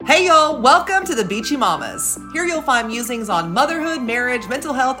Hey y'all, welcome to the Beachy Mamas. Here you'll find musings on motherhood, marriage,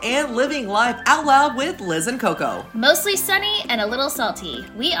 mental health, and living life out loud with Liz and Coco. Mostly sunny and a little salty.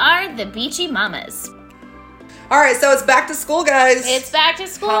 We are the Beachy Mamas. All right, so it's back to school, guys. It's back to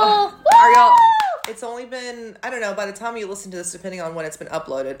school. Are y'all? It's only been, I don't know, by the time you listen to this, depending on when it's been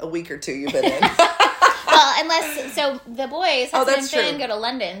uploaded, a week or two you've been in. Well, unless, so the boys, Hudson and Finn, true. go to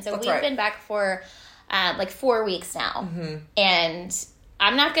London. So That's we've right. been back for like 4 weeks now. Mm-hmm. And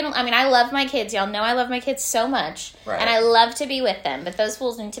I'm not going to, I love my kids. Y'all know I love my kids so much. Right. And I love to be with them. But those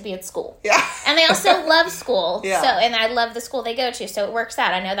fools need to be at school. Yeah. And they also love school. Yeah. So, and I love the school they go to. So it works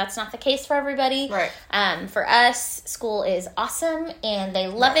out. I know that's not the case for everybody. Right. For us, school is awesome. And they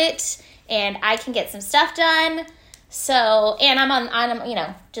love it. And I can get some stuff done. So, and I'm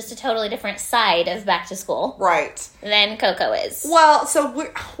on, just a totally different side of back to school. Right. Than Coco is. Well, so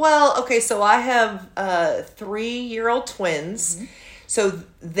I have 3-year-old twins. Mm-hmm. So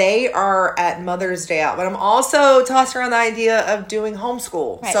they are at Mother's Day out, but I'm also tossing around the idea of doing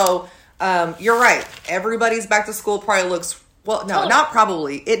homeschool. Right. So you're right. Everybody's back to school probably looks, not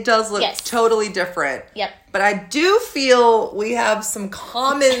probably. It does look totally different. Yep. But I do feel we have some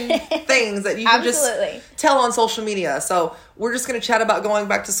common things that you can just tell on social media. So we're just going to chat about going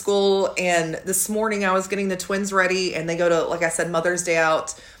back to school. And this morning I was getting the twins ready and they go to, like I said, Mother's Day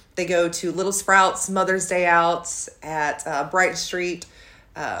out. They go to Little Sprouts Mother's Day out at Brighton Street,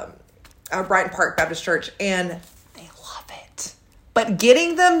 Brighton Park Baptist Church, and they love it. But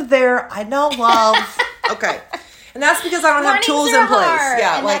getting them there, I don't love. Okay. And that's because I don't have tools in place.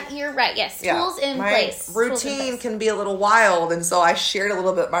 Yeah, and you're right. Yes, tools in place. My routine can be a little wild, and so I shared a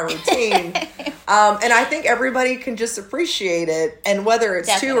little bit of my routine. And I think everybody can just appreciate it. And whether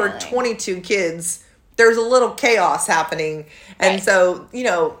it's 2 or 22 kids, there's a little chaos happening. And so,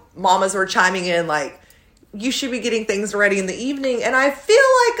 mamas were chiming in like, you should be getting things ready in the evening. And I feel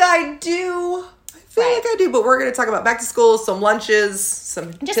like I do. But we're going to talk about back to school, some lunches,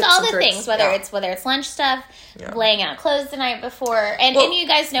 some just tips all and the tricks. things, whether it's lunch stuff, laying out clothes the night before. And you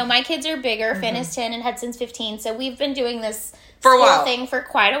guys know my kids are bigger. Finn is 10 and Hudson's 15. So we've been doing this for a while thing for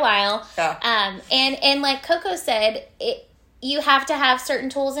quite a while. Yeah. And like Coco said, you have to have certain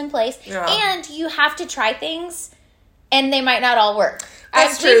tools in place, and you have to try things, and they might not all work.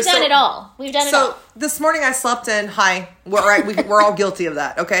 That's true. We've done it all. So this morning I slept in. We're all guilty of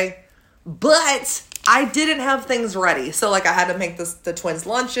that. Okay, but I didn't have things ready, so I had to make the twins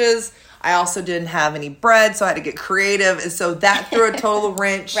lunches. I also didn't have any bread, so I had to get creative, and so that threw a total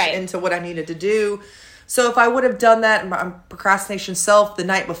wrench into what I needed to do. So if I would have done that, my procrastination self the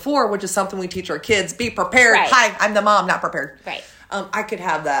night before, which is something we teach our kids, be prepared. Right. Hi, I'm the mom, not prepared. Right. I could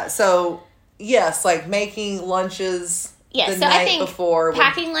have that. So yes, making lunches the so night I think before.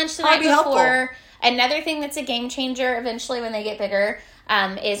 Packing lunch the night before. Helpful. Another thing that's a game changer eventually when they get bigger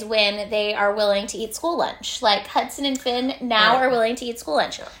is when they are willing to eat school lunch. Like Hudson and Finn now are willing to eat school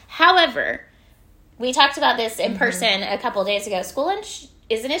lunch. Yeah. However, we talked about this in person a couple of days ago. School lunch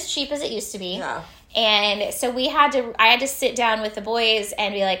isn't as cheap as it used to be. Yeah. And so I had to sit down with the boys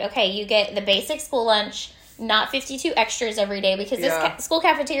and be like, okay, you get the basic school lunch, not 52 extras every day, because this school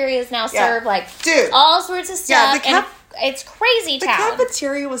cafeterias now serve all sorts of stuff. And it's crazy town. The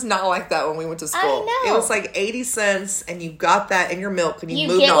cafeteria was not like that when we went to school. I know. It was 80 cents and you got that in your milk and you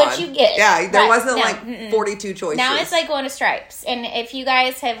moved on. You get what you get. Yeah, there wasn't 42 choices. Now it's like going to Stripes. And if you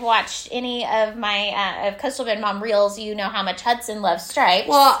guys have watched any of my of Coastal Bend Mom Reels, you know how much Hudson loves Stripes.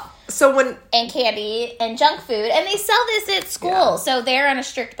 Well, and candy and junk food, and they sell this at school, so they're on a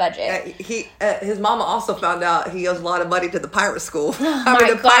strict budget. His mama also found out he owes a lot of money to the pirate school.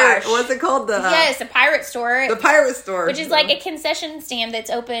 Gosh. What's it called? The pirate store. The pirate store, which is like a concession stand that's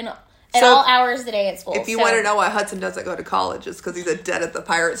open at all hours of the day at school. If you want to know why Hudson doesn't go to college, it's because he's a debt at the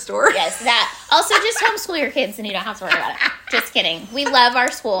pirate store. Yes, that. Also, just homeschool your kids, and you don't have to worry about it. Just kidding. We love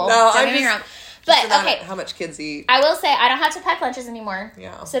our school. No, don't get me wrong. But how much kids eat. I will say I don't have to pack lunches anymore.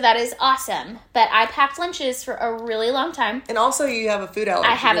 Yeah. So that is awesome. But I packed lunches for a really long time. And also you have a food allergy.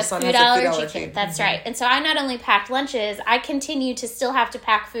 I have a food allergy. That's right. And so I not only packed lunches, I continue to still have to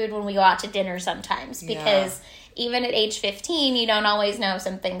pack food when we go out to dinner sometimes, because even at age 15, you don't always know if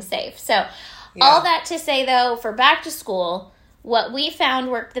something's safe. So all that to say, though, for back to school, what we found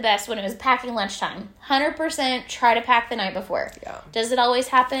worked the best when it was packing lunchtime. 100% try to pack the night before. Yeah. Does it always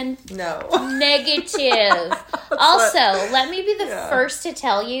happen? No. Negative. Also, let me be the first to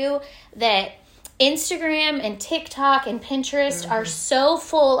tell you that Instagram and TikTok and Pinterest are so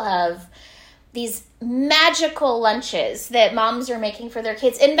full of these magical lunches that moms are making for their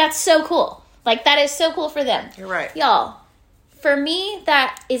kids. And that's so cool. That is so cool for them. You're right. Y'all, for me,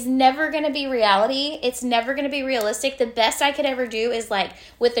 that is never going to be reality. It's never going to be realistic. The best I could ever do is like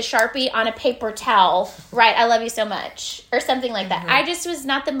with the Sharpie on a paper towel, right? I love you so much, or something like that. I just was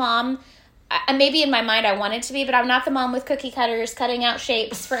not the mom. Maybe in my mind I wanted to be, but I'm not the mom with cookie cutters cutting out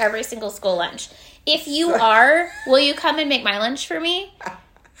shapes for every single school lunch. If you are, will you come and make my lunch for me?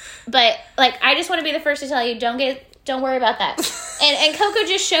 But like, I just want to be the first to tell you, don't worry about that. And Coco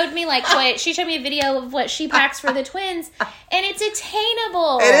just showed me she showed me a video of what she packs for the twins, and it's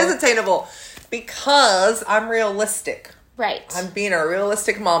attainable. It is attainable because I'm realistic. Right. I'm being a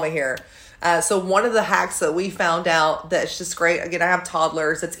realistic mama here. So one of the hacks that we found out that's just great, again, I have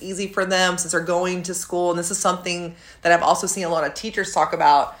toddlers. It's easy for them since they're going to school. And this is something that I've also seen a lot of teachers talk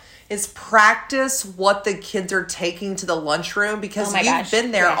about, is practice what the kids are taking to the lunchroom, because you've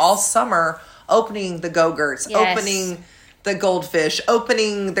been there all summer opening the Go-Gurts, opening the goldfish,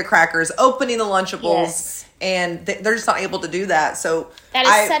 opening the crackers, opening the Lunchables, and they're just not able to do that. So that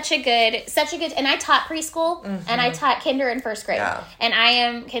is such a good, and I taught preschool and I taught kinder and first grade, and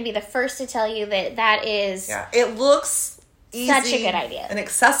I can be the first to tell you that is it looks easy, such a good idea and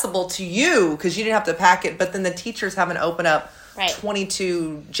accessible to you because you didn't have to pack it, but then the teachers haven't opened up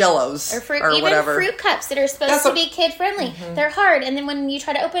 22 Jellos or even whatever. Fruit cups that are supposed to be kid friendly. They're hard, and then when you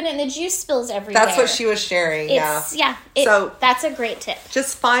try to open it, and the juice spills everywhere. That's what she was sharing. So that's a great tip.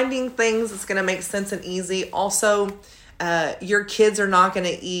 Just finding things that's going to make sense and easy. Also, your kids are not going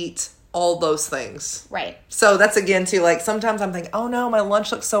to eat all those things. Right. So that's again too, like sometimes I'm thinking, oh no, my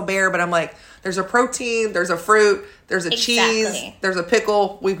lunch looks so bare, but I'm like, there's a protein, there's a fruit, there's a cheese, there's a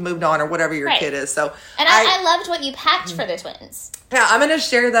pickle. We've moved on, or whatever your kid is. So, and I loved what you packed for the twins. Yeah, I'm going to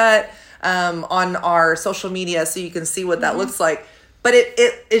share that on our social media so you can see what that looks like. But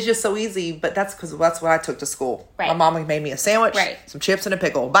it is just so easy. But that's because that's what I took to school. Right. My mom made me a sandwich, some chips, and a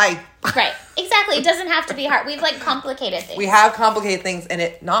pickle. Bye. Right. Exactly. It doesn't have to be hard. We've complicated things. We have complicated things, and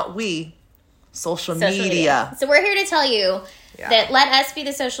social media. So we're here to tell you that let us be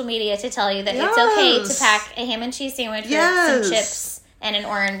the social media to tell you that it's okay to pack a ham and cheese sandwich with some chips and an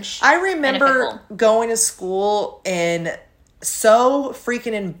orange. I remember going to school and so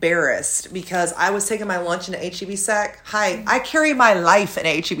freaking embarrassed because I was taking my lunch in an H-E-B sack. I carry my life in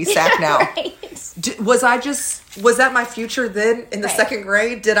an H-E-B sack now. Was that my future then in the second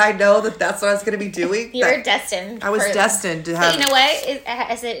grade? Did I know that that's what I was going to be doing? You were destined. I was destined to have. But you know what?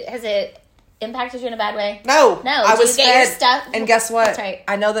 Has it impacted you in a bad way? No. I was fed. Your stuff? And guess what? That's right.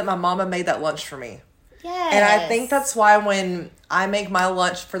 I know that my mama made that lunch for me. Yes. And I think that's why when I make my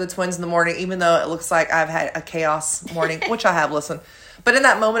lunch for the twins in the morning, even though it looks like I've had a chaos morning, which I have, but in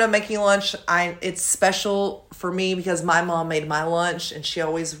that moment of making lunch, it's special for me because my mom made my lunch and she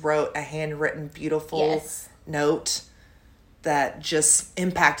always wrote a handwritten, beautiful note that just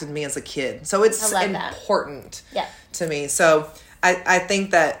impacted me as a kid. So it's important to me. So I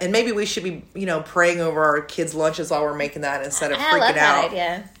think that, and maybe we should be, praying over our kids' lunches while we're making that instead of freaking out. I love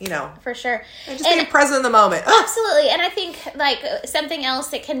that idea. For sure. And just being present in the moment. Absolutely. And I think, something else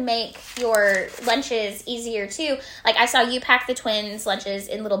that can make your lunches easier, too. I saw you pack the twins' lunches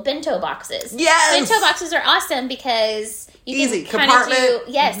in little bento boxes. Yes! Bento boxes are awesome because you can kind of do,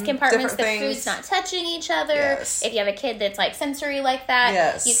 compartments. The food's not touching each other. Yes. If you have a kid that's, sensory like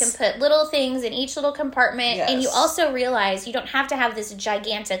that, you can put little things in each little compartment. Yes. And you also realize you don't have to have this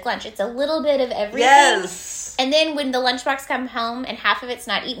gigantic lunch. It's a little bit of everything. Yes. And then when the lunchbox comes home and half of it's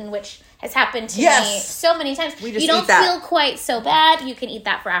not eaten, which has happened to me so many times, you don't feel quite so bad. You can eat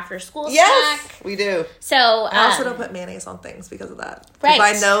that for after school snack. We do. So I also don't put mayonnaise on things because of that. Right.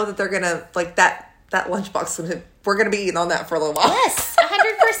 Because I know that they're gonna that lunchbox. We're gonna be eating on that for a little while. Yes,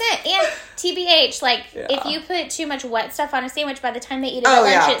 100%. And TBH, if you put too much wet stuff on a sandwich, by the time they eat it at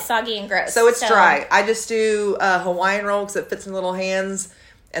lunch, it's soggy and gross. So it's dry. I just do a Hawaiian roll because it fits in little hands.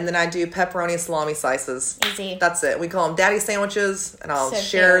 And then I do pepperoni and salami slices. Easy. That's it. We call them daddy sandwiches, and I'll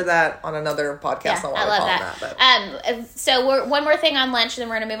share that on another podcast. I love that. So one more thing on lunch, and then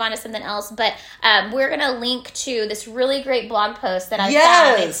we're going to move on to something else. But we're going to link to this really great blog post that I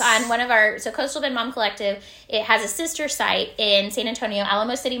found. It's on one of our, Coastal Bend Mom Collective. It has a sister site in San Antonio,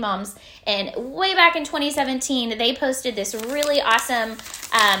 Alamo City Moms. And way back in 2017, they posted this really awesome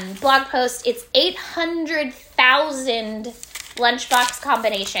blog post. It's 800,000 lunchbox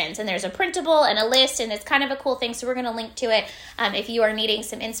combinations, and there's a printable and a list, and it's kind of a cool thing, so we're going to link to it if you are needing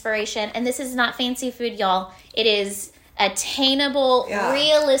some inspiration. And this is not fancy food, y'all. It is attainable,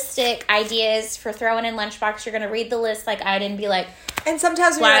 realistic ideas for throwing in lunchbox. You're going to read the list like I did and be like, and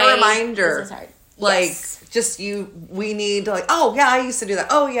sometimes we need a reminder, this is hard. We need to I used to do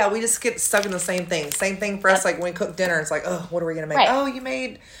that. We just get stuck in the same thing for us. When we cook dinner, it's what are we going to make? Right. You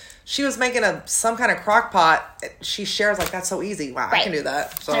made she was making some kind of crock pot. She shares like, that's so easy. Wow, I can do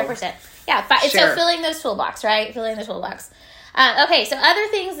that. So 100%. Yeah. So filling those toolbox, right? Filling the toolbox. Okay. So other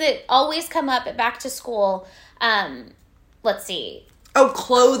things that always come up at back to school. Let's see. Oh,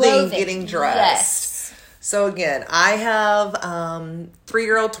 clothing. Getting dressed. Yes. So again, I have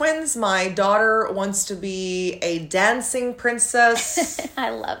 3-year-old twins. My daughter wants to be a dancing princess. I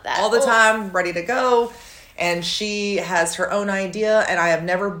love that. All the time, ready to go. And she has her own idea, and I have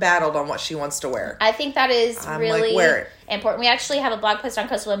never battled on what she wants to wear. I think that is really important. We actually have a blog post on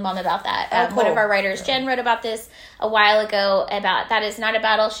Coastal Mom about that. Cool. One of our writers, Jen, wrote about this a while ago, about that is not a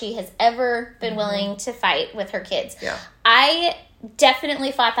battle she has ever been willing to fight with her kids. Yeah. I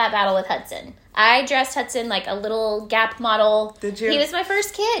definitely fought that battle with Hudson. I dressed Hudson like a little Gap model. Did you? He was my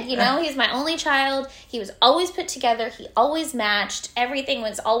first kid, He's my only child. He was always put together. He always matched. Everything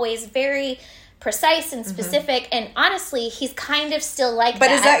was always very precise and specific, and honestly, he's kind of still like that.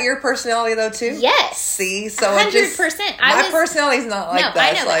 But is that your personality, though, too? Yes. See? So 100%. My personality's not like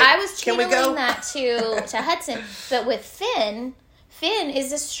that. I know, like, but I was channeling that to Hudson. But with Finn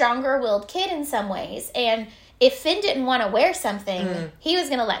is a stronger-willed kid in some ways, and if Finn didn't want to wear something, he was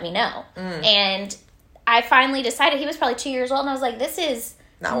going to let me know. And I finally decided, he was probably 2 years old, and I was like, this is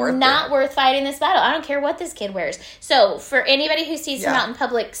not worth fighting this battle. I don't care what this kid wears. So for anybody who sees him out in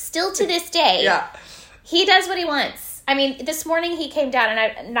public, still to this day, he does what he wants. I mean, this morning he came down, and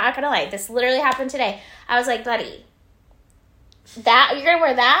I'm not going to lie, this literally happened today. I was like, buddy, you're going to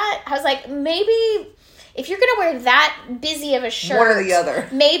wear that? I was like, maybe if you're going to wear that busy of a shirt, one or the other,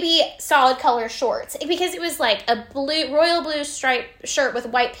 maybe solid color shorts, because it was like a royal blue stripe shirt with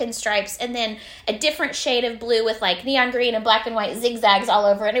white pinstripes, and then a different shade of blue with like neon green and black and white zigzags all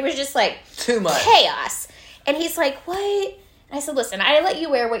over, and it was just like too much chaos. And he's like, what? And I said, listen, I let you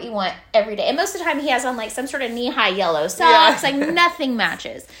wear what you want every day, and most of the time he has on like some sort of knee-high yellow socks, like nothing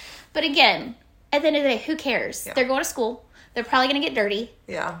matches. But again, at the end of the day, who cares? They're going to school. They're probably going to get dirty.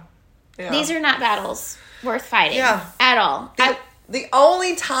 Yeah. These are not battles worth fighting at all. The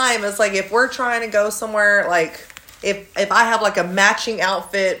only time is like if we're trying to go somewhere, like if I have like a matching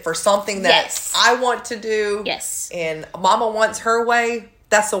outfit for something that I want to do, and Mama wants her way,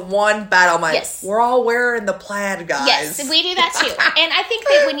 that's the one battle. We're all wearing the plaid, guys. Yes, we do that too. And I think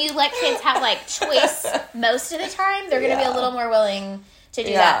that when you let kids have like choice most of the time, they're going to be a little more willing to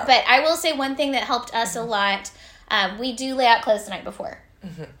do that. But I will say one thing that helped us a lot, we do lay out clothes the night before.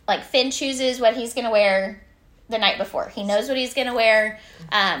 Like Finn chooses what he's going to wear the night before. He knows what he's going to wear.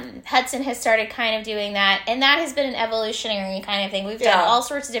 Hudson has started kind of doing that, and that has been an evolutionary kind of thing. We've done all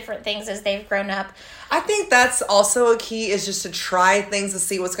sorts of different things as they've grown up. I think that's also a key, is just to try things to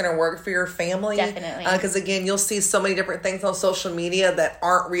see what's going to work for your family. Definitely. Because again, you'll see so many different things on social media that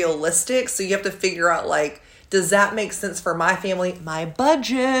aren't realistic, so you have to figure out like, does that make sense for my family, my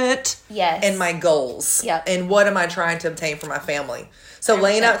budget, and my goals? And what am I trying to obtain for my family? So 100%.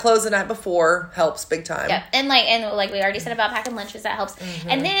 Laying out clothes the night before helps big time. And like we already said about packing lunches, that helps.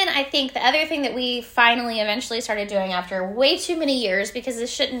 And then I think the other thing that we finally eventually started doing after way too many years, because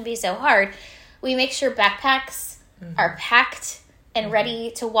this shouldn't be so hard, we make sure backpacks are packed and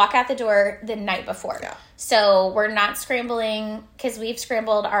ready to walk out the door the night before. So we're not scrambling, because we've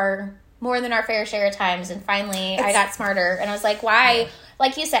scrambled more than our fair share of times, and finally I got smarter, and I was like, why?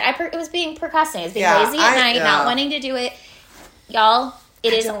 Like you said, it was being procrastinated. It was being lazy at night, not wanting to do it. Y'all,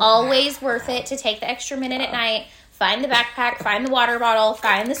 it is always worth it to take the extra minute at night, find the backpack, find the water bottle,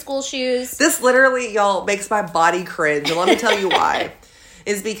 find the school shoes. This literally, y'all, makes my body cringe, and let me tell you why.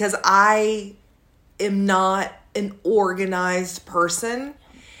 Is because I am not an organized person.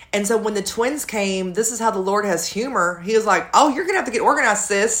 And so when the twins came, this is how the Lord has humor. He was like, oh, you're going to have to get organized,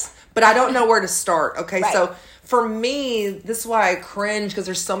 sis. But I don't know where to start. Okay, so for me, this is why I cringe, because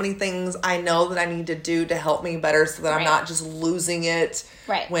there's so many things I know that I need to do to help me better, so that I'm not just losing it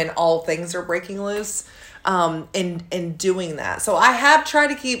when all things are breaking loose. And doing that. So I have tried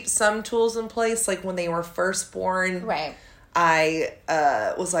to keep some tools in place. Like when they were first born, I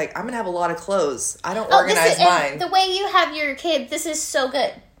was like, I'm going to have a lot of clothes. I don't organize mine. The way you have your kids, this is so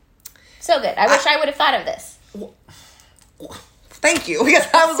good. So good. I wish I would have thought of this. Thank you. Because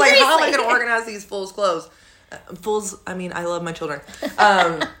I was like, how am I going to organize these fools' clothes? I mean, I love my children.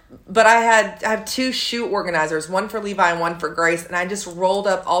 But I have 2 shoe organizers, one for Levi and one for Grace. And I just rolled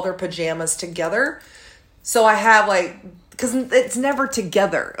up all their pajamas together. So I have like because it's never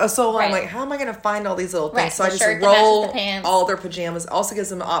together. So I'm like, how am I going to find all these little things? So I just roll all their pajamas. Also gives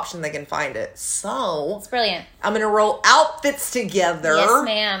them an option they can find it. So it's brilliant. I'm going to roll outfits together. Yes,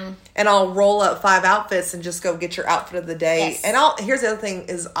 ma'am. And I'll roll up 5 outfits and just go get your outfit of the day. Yes. And here's the other thing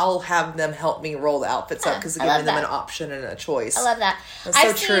is I'll have them help me roll the outfits up because it's giving them an option and a choice. I love that.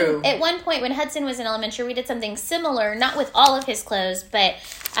 That's so true. At one point when Hudson was in elementary, we did something similar, not with all of his clothes, but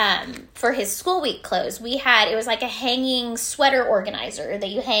for his school week clothes, it was like a hanging sweater organizer that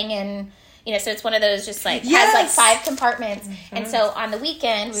you hang in. So it's one of those just like has like 5 compartments. Mm-hmm. And so on the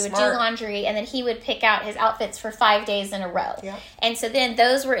weekend we would do laundry and then he would pick out his outfits for 5 days in a row. Yeah. And so then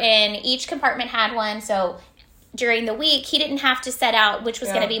those were in, each compartment had one. So during the week he didn't have to set out which was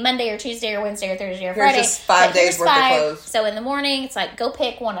going to be Monday or Tuesday or Wednesday or Thursday or Friday. Just 5 days worth of clothes. So in the morning it's like, go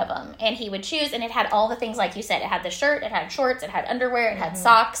pick one of them. And he would choose, and it had all the things like you said. It had the shirt, it had shorts, it had underwear, it had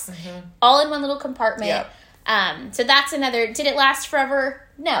socks, all in one little compartment. Yep. So that's another, did it last forever?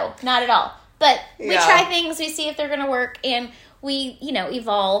 No, not at all. But we try things, we see if they're going to work, and we,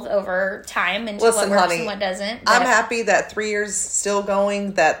 evolve over time into what works and what doesn't. But I'm happy that 3 years still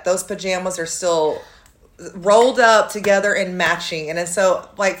going, that those pajamas are still rolled up together and matching. And so,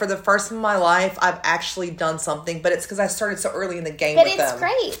 like, for the first time in my life, I've actually done something, but it's because I started so early in the game with them. But it's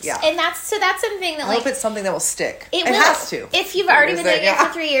great. Yeah. And that's something that, I hope it's something that will stick. It has to. If you've already been doing it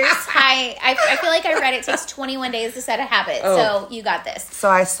for 3 years, I feel like I read it takes 21 days to set a habit. So you got this. So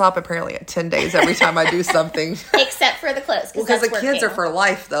I stop apparently at 10 days every time I do something. Except for the clothes. Because the kids are for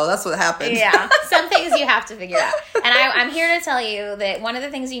life, though. That's what happens. Yeah. Some things you have to figure out. And I'm here to tell you that one of the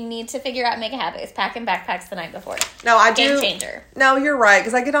things you need to figure out and make a habit is packing backpacks the night before. No, I do. Game changer. No, you're right.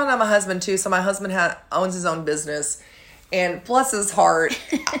 Because I get on my husband, too. So my husband owns his own business. And bless his heart,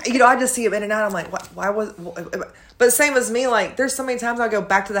 I just see him in and out. I'm like, why was... But same as me, like, there's so many times I go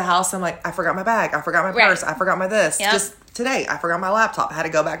back to the house. I'm like, I forgot my bag. I forgot my purse. I forgot my this. Yep. Just today, I forgot my laptop. I had to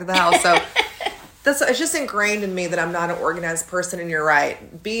go back to the house. So it's just ingrained in me that I'm not an organized person. And you're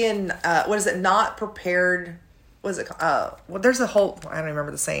right. Being, not prepared. What is it? There's a whole, I don't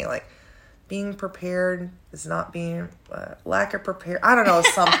remember the saying, like, being prepared is not being, lack of prepared. I don't know,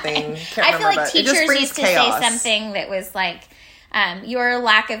 something. I feel like teachers used to say something that was like, your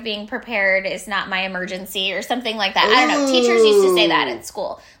lack of being prepared is not my emergency or something like that. Ooh. I don't know. Teachers used to say that in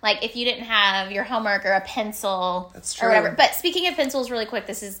school. Like if you didn't have your homework or a pencil or whatever. But speaking of pencils really quick,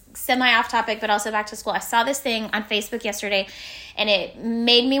 this is semi off topic, but also back to school. I saw this thing on Facebook yesterday and it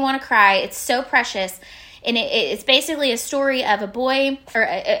made me want to cry. It's so precious. And it's basically a story of a boy or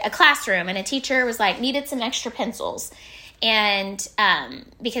a classroom, and a teacher was like, needed some extra pencils. And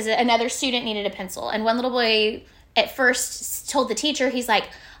because another student needed a pencil. And one little boy at first told the teacher, he's like,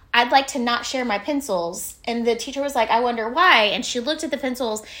 I'd like to not share my pencils. And the teacher was like, I wonder why. And she looked at the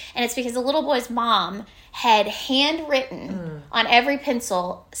pencils, and it's because the little boy's mom had handwritten on every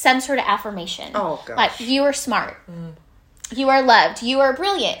pencil some sort of affirmation. Oh, gosh. Like, you are smart. You are loved. You are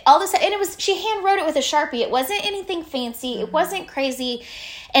brilliant. All this, and she hand wrote it with a Sharpie. It wasn't anything fancy. It wasn't crazy.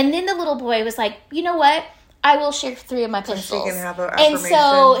 And then the little boy was like, you know what? I will share 3 of my pencils. So she can have an affirmation. And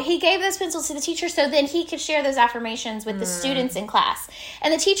so he gave those pencils to the teacher so then he could share those affirmations with the students in class.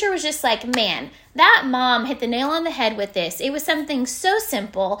 And the teacher was just like, man, that mom hit the nail on the head with this. It was something so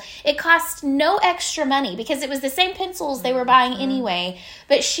simple. It cost no extra money because it was the same pencils they were buying anyway.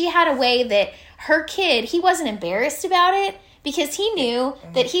 But she had a way that her kid, he wasn't embarrassed about it because he knew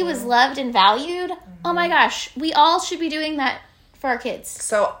that he was loved and valued. Oh my gosh, we all should be doing that for our kids.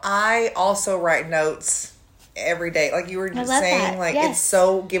 So I also write notes every day, like you were just saying, like it's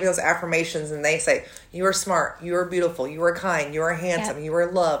so giving those affirmations, and they say you are smart, you are beautiful, you are kind, you are handsome, you are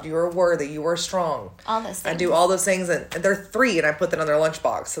loved, you are worthy, you are strong. All those things. I do all those things, and they're 3, and I put that on their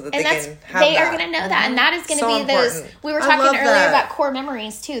lunchbox so that they can have they are going to know that, and that is going to be important. Those. We were talking earlier about core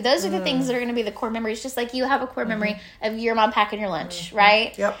memories too. Those are the things that are going to be the core memories. Just like you have a core memory of your mom packing your lunch,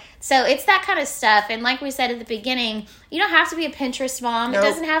 right? Yep. So it's that kind of stuff, and like we said at the beginning, you don't have to be a Pinterest mom. Nope. It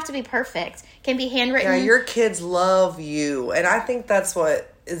doesn't have to be perfect. It can be handwritten. Yeah, your kids love you, and I think that's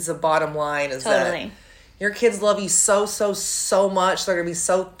what is the bottom line. Is that your kids love you so much. They're gonna be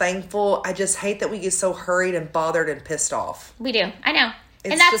so thankful. I just hate that we get so hurried and bothered and pissed off. We do. I know.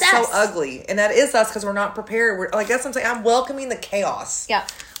 It's and that's just us. so ugly, and that is us because we're not prepared. We're like, that's what I'm saying. I'm welcoming the chaos. Yeah.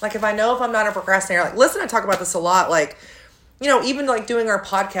 Like if I know if I'm not a procrastinator, like listen, I talk about this a lot. Like even like doing our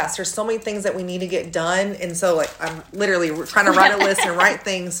podcast, there's so many things that we need to get done. And so like, I'm literally trying to write a list and write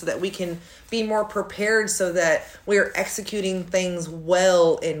things so that we can be more prepared so that we are executing things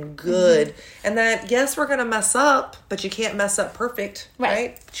well and good. And that, yes, we're going to mess up, but you can't mess up perfect,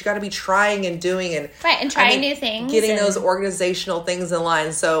 right? But you got to be trying and doing and trying new things. Getting those organizational things in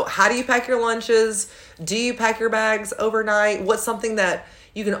line. So how do you pack your lunches? Do you pack your bags overnight? What's something that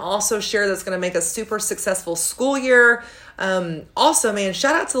you can also share that's going to make a super successful school year? Also, man,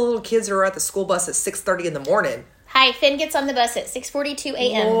 shout out to the little kids who are at the school bus at 6:30 in the morning. Hi, Finn gets on the bus at 6:42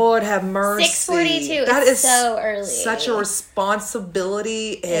 a.m. Lord have mercy. 6:42. That is so early. Such a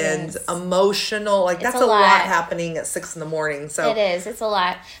responsibility and emotional. Like, that's a lot happening at 6 in the morning. So it is. It's a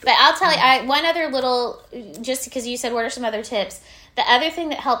lot. But I'll tell you, one other little, just because you said, what are some other tips? The other thing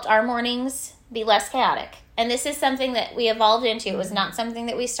that helped our mornings be less chaotic, and this is something that we evolved into. It was not something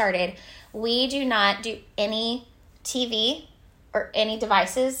that we started. We do not do any TV or any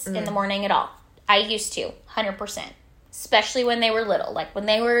devices in the morning at all. I used to, 100%. Especially when they were little. Like when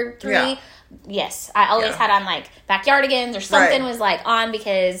they were 3, yes. I always had on like Backyardigans or something was like on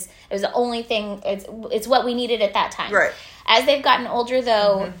because it was the only thing, it's what we needed at that time. Right. As they've gotten older,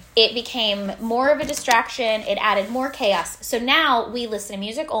 though, it became more of a distraction. It added more chaos. So now we listen to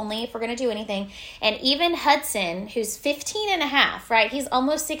music only if we're going to do anything. And even Hudson, who's 15 and a half, right? He's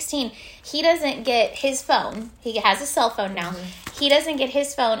almost 16. He doesn't get his phone. He has a cell phone now. He doesn't get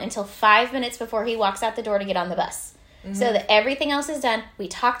his phone until 5 minutes before he walks out the door to get on the bus. So that everything else is done. We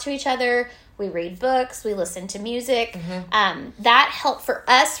talk to each other. We read books. We listen to music. That helped for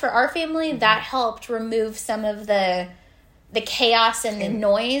us, for our family. That helped remove some of the chaos and the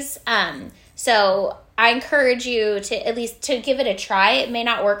noise. So I encourage you to at least to give it a try. It may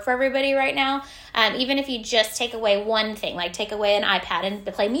not work for everybody right now. Even if you just take away one thing, like take away an iPad and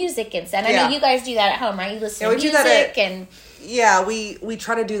play music instead. I know you guys do that at home, right? You listen to music we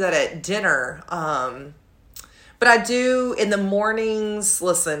try to do that at dinner. But I do in the mornings.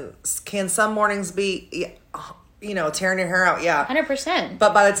 Listen, can some mornings be tearing your hair out? Yeah. 100%.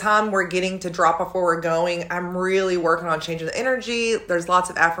 But by the time we're getting to drop off where we're going, I'm really working on changing the energy. There's lots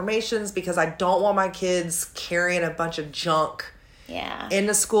of affirmations because I don't want my kids carrying a bunch of junk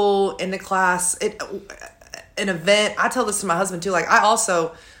into school, into class, an event. I tell this to my husband too. Like, I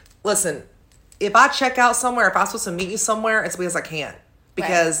also, listen, if I check out somewhere, if I'm supposed to meet you somewhere, it's because I can't.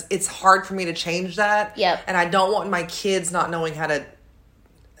 Because it's hard for me to change that. Yep. And I don't want my kids not knowing how to...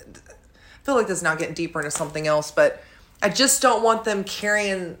 I feel like this is now getting deeper into something else, but I just don't want them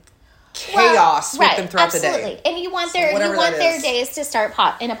carrying chaos with them throughout the day. And you want their days to start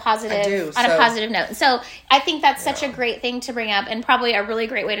in a positive a positive note. And so I think that's such a great thing to bring up, and probably a really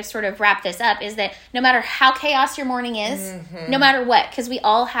great way to sort of wrap this up is that no matter how chaos your morning is, no matter what, because we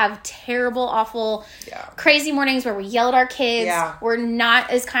all have terrible, awful, crazy mornings where we yell at our kids, we're not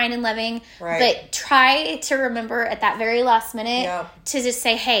as kind and loving, but try to remember at that very last minute to just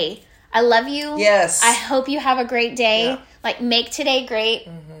say, hey, I love you. Yes. I hope you have a great day. Yeah. Like, make today great.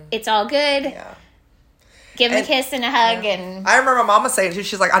 It's all good. Yeah. Give him a kiss and a hug. And I remember my mama saying too,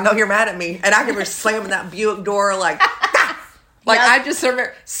 she's like, I know you're mad at me. And I can be slamming that Buick door like, I just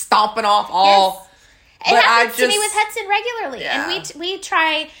remember stomping off all. Yes. It happens to me with Hudson regularly. Yeah. And we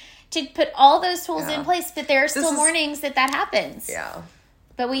try to put all those tools in place, but there are still mornings that happens. Yeah.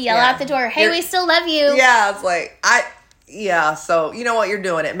 But we yell out the door, hey, we still love you. Yeah, it's like, so you know what, you're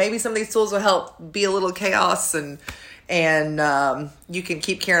doing it. Maybe some of these tools will help be a little chaos and you can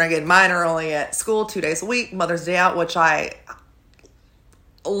keep carrying again. Mine are only at school 2 days a week, Mother's Day out, which I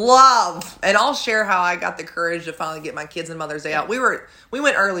love. And I'll share how I got the courage to finally get my kids in Mother's Day out. We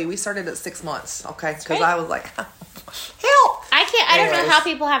went early. We started at 6 months, okay? Because I was like, help. I don't know how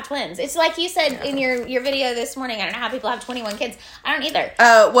people have twins. It's like you said in your video this morning. I don't know how people have 21 kids. I don't either.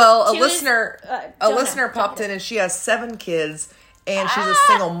 A listener popped in and she has 7 kids. And she's a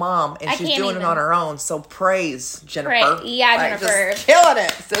single mom, and she's doing it on her own. So praise, Jennifer. Jennifer. Just killing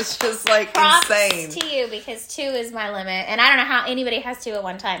it. So it's just like props insane. To you, because 2 is my limit. And I don't know how anybody has 2 at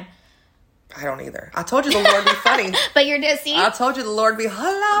one time. I don't either. I told you the Lord be funny. But you're just, see? I told you the Lord be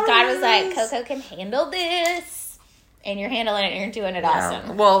hilarious. God was like, Coco can handle this. And you're handling it, and you're doing it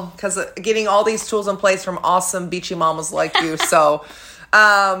awesome. Well, because getting all these tools in place from awesome beachy mamas like you. So...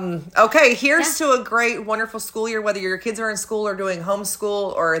 okay, here's to a great, wonderful school year, whether your kids are in school or doing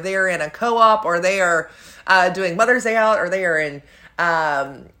homeschool, or they're in a co-op, or they are doing Mother's Day out, or they are in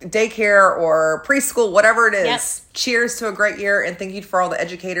daycare or preschool, whatever it is. Yep. Cheers to a great year, and thank you for all the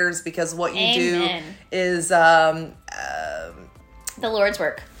educators, because what you do is the Lord's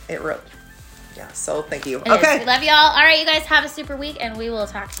work. It really, so thank you. We love y'all. All right, you guys have a super week, and we will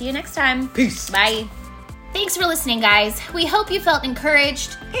talk to you next time. Peace. Bye. Thanks for listening, guys. We hope you felt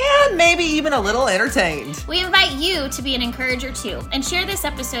encouraged. And maybe even a little entertained. We invite you to be an encourager too, and share this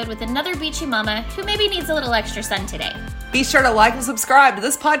episode with another beachy mama who maybe needs a little extra sun today. Be sure to like and subscribe to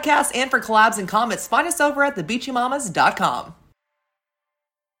this podcast, and for collabs and comments, find us over at thebeachymamas.com.